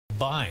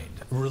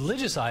bind.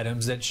 Religious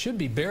items that should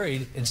be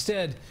buried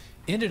instead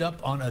ended up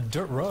on a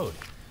dirt road.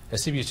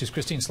 As CBS 2's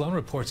Christine Sloan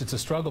reports, it's a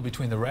struggle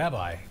between the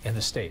rabbi and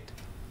the state.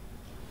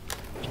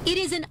 It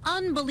is an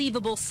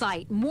unbelievable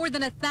sight. More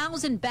than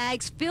 1,000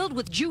 bags filled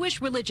with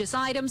Jewish religious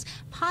items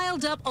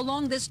piled up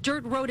along this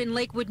dirt road in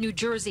Lakewood, New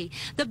Jersey.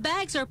 The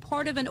bags are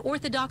part of an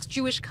Orthodox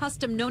Jewish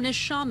custom known as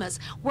shamos,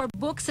 where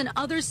books and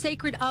other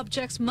sacred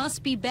objects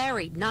must be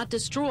buried, not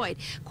destroyed.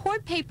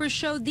 Court papers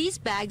show these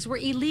bags were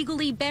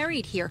illegally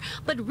buried here,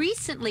 but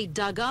recently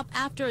dug up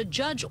after a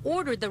judge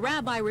ordered the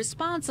rabbi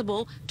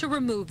responsible to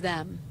remove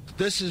them.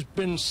 This has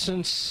been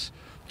since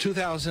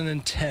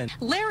 2010.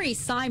 Larry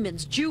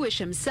Simons, Jewish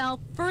himself,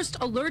 first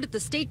alerted the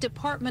State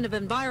Department of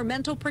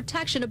Environmental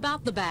Protection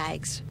about the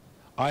bags.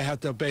 I have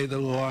to obey the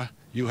law.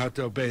 You have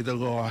to obey the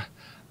law.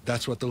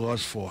 That's what the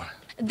law's for.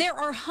 There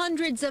are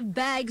hundreds of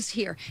bags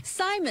here.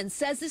 Simons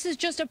says this is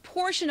just a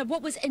portion of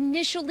what was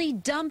initially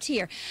dumped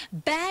here.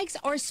 Bags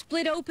are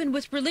split open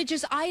with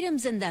religious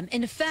items in them.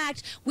 In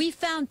fact, we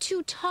found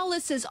 2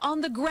 taluses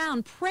on the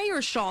ground,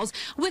 prayer shawls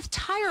with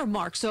tire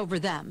marks over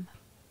them.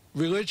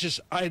 Religious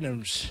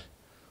items,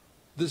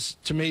 this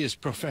to me is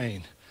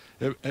profane.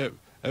 It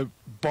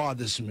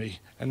bothers me,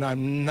 and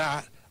I'm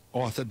not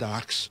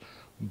Orthodox,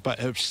 but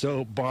it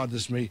still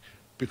bothers me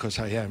because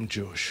I am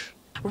Jewish.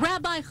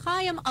 Rabbi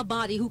Chaim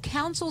Abadi, who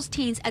counsels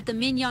teens at the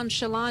Minyan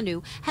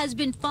Shalanu, has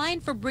been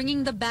fined for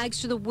bringing the bags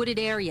to the wooded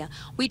area.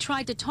 We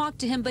tried to talk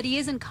to him, but he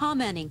isn't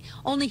commenting.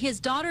 Only his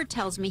daughter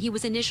tells me he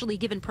was initially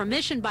given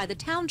permission by the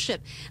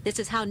township. This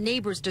is how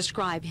neighbors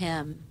describe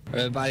him.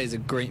 Rabbi is a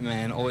great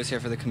man, always here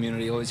for the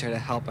community, always here to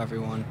help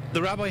everyone.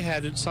 The rabbi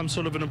had some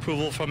sort of an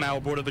approval from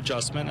our Board of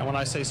Adjustment, and when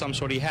I say some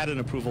sort, he had an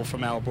approval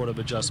from our Board of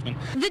Adjustment.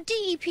 The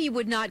DEP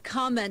would not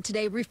comment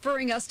today,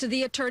 referring us to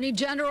the Attorney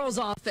General's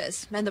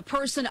office, and the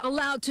person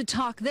allowed to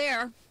talk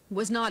there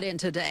was not in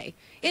today.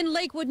 In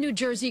Lakewood, New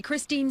Jersey,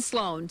 Christine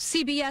Sloan,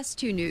 CBS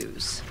 2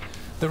 News.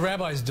 The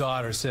rabbi's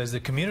daughter says the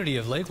community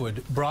of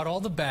Lakewood brought all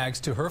the bags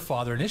to her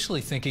father,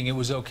 initially thinking it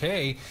was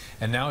okay,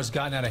 and now it's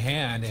gotten out of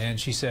hand, and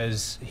she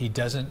says he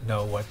doesn't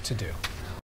know what to do.